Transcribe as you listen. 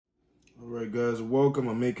Alright guys, welcome.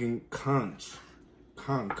 I'm making conch,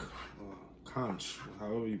 however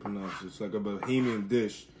you pronounce it. It's like a Bahamian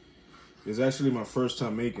dish. It's actually my first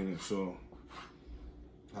time making it, so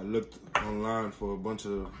I looked online for a bunch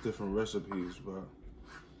of different recipes, but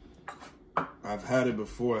I've had it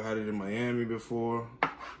before. I had it in Miami before,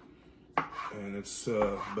 and it's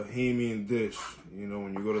a Bahamian dish. You know,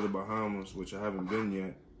 when you go to the Bahamas, which I haven't been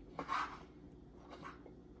yet.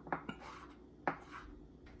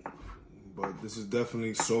 But this is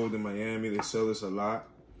definitely sold in Miami. They sell this a lot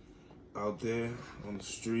out there on the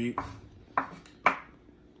street.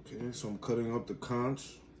 Okay, so I'm cutting up the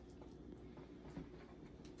conch.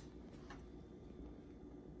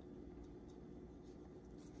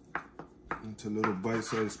 Into little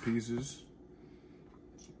bite-sized pieces.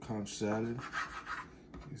 Some conch salad.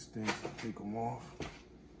 These things, take them off.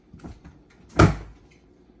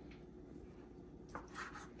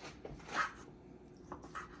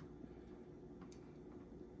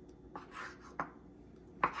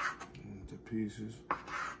 Pieces.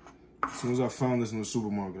 As soon as I found this in the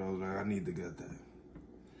supermarket, I was like, I need to get that.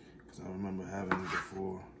 Because I remember having it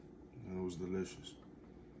before, and it was delicious.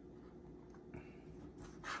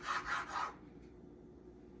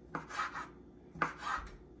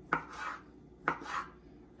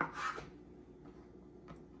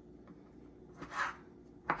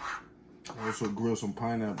 I also grilled some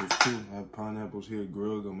pineapples too. I have pineapples here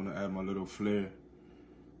grilled. I'm gonna add my little flair,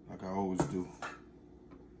 like I always do.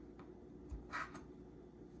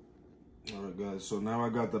 Alright guys, so now I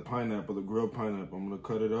got the pineapple, the grilled pineapple. I'm gonna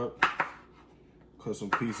cut it up, cut some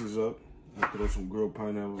pieces up, and throw some grilled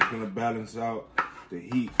pineapple. It's gonna balance out the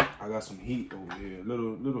heat. I got some heat over here,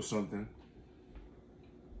 little something.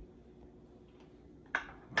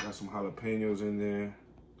 I got some jalapenos in there,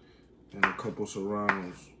 and a couple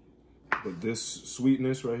serranos. But this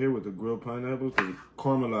sweetness right here with the grilled pineapple, because it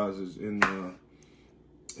caramelizes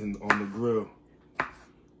on the grill.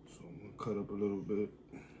 So I'm gonna cut up a little bit.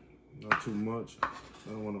 Not too much. I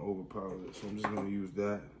don't want to overpower it, so I'm just gonna use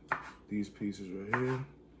these pieces right here.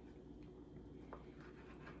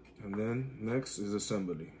 And then next is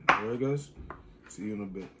assembly. All right, guys. See you in a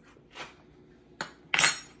bit.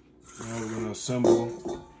 Now we're gonna assemble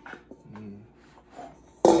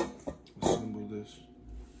this.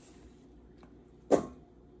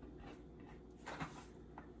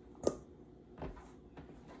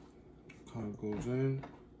 Kind of goes in.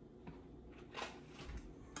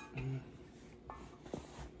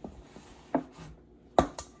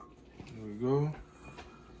 There we go.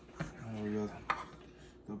 Now we got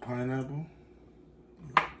the pineapple,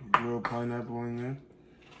 grilled pineapple in there.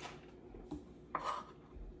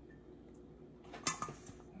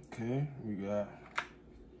 Okay, we got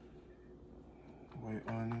white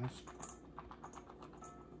onions.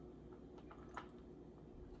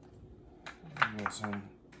 We got some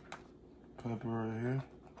pepper right here.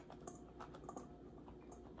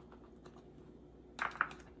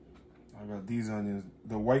 I got these onions.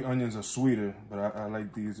 The white onions are sweeter, but I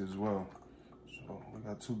like these as well. So we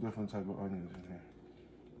got two different type of onions in here.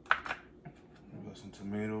 We got some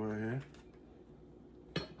tomato right here.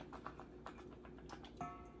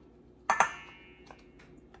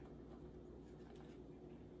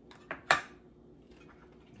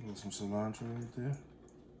 We got some cilantro right there.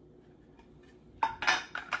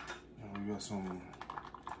 And we got some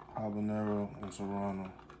habanero and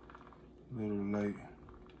serrano. Little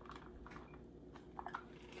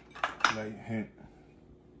light hint.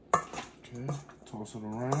 Okay, toss it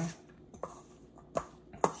around.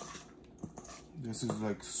 This is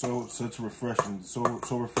like such refreshing, so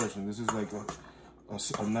refreshing. This is like a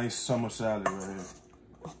nice summer salad right here.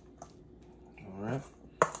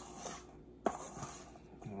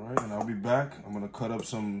 All right, and I'll be back. I'm gonna cut up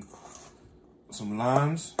some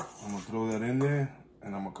limes. I'm gonna throw that in there,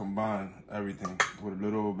 and I'm gonna combine everything with a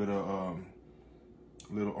little bit of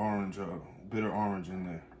little orange, bitter orange in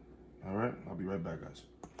there. All right, I'll be right back, guys.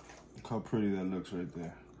 Look how pretty that looks right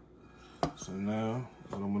there. So now,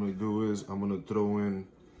 what I'm gonna do is I'm gonna throw in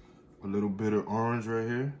a little bitter orange right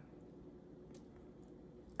here.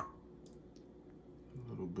 A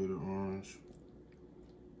little bitter orange.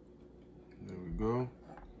 There we go.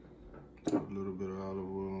 Put a little bit of olive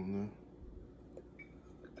oil on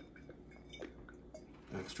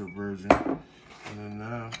there. Extra virgin. And then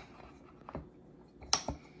now,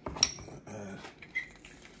 add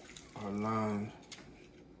our lime.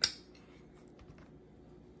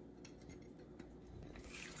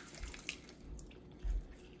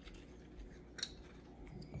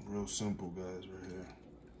 Real simple, guys, right here.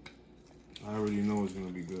 I already know it's gonna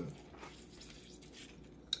be good.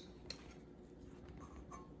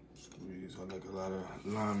 Squeeze. I like a lot of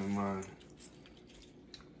lime in mine.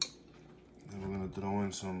 And we're gonna throw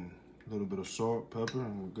in some little bit of salt, pepper,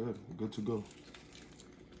 and we're good. We're good to go.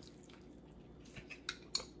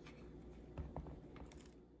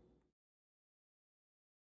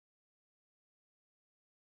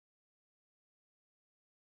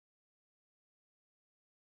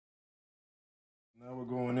 Now we're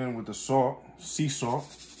going in with the salt, sea salt.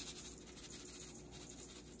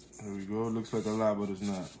 There we go. It looks like a lot, but it's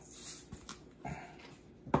not.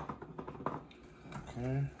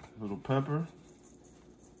 Okay, a little pepper.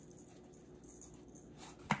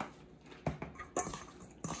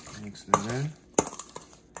 Mix that in.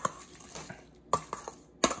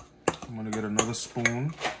 I'm gonna get another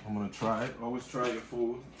spoon. I'm gonna try it. Always try your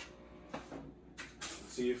food.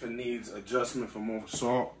 See if it needs adjustment for more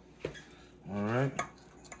salt. All right.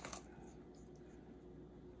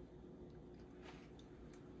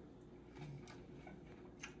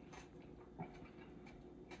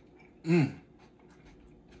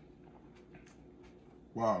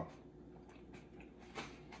 Wow.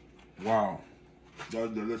 Wow.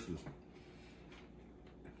 That's delicious.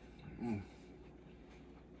 All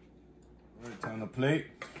right, time to plate.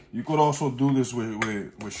 You could also do this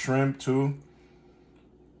with shrimp too.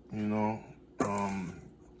 You know,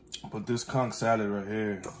 but this conch salad right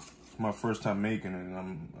here, it's my first time making it,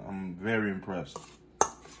 and I'm very impressed.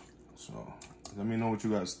 So let me know what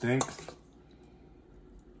you guys think,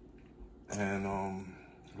 and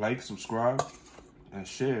like, subscribe, and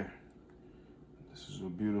share. This is a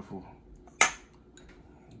beautiful,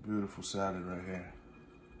 beautiful salad right here.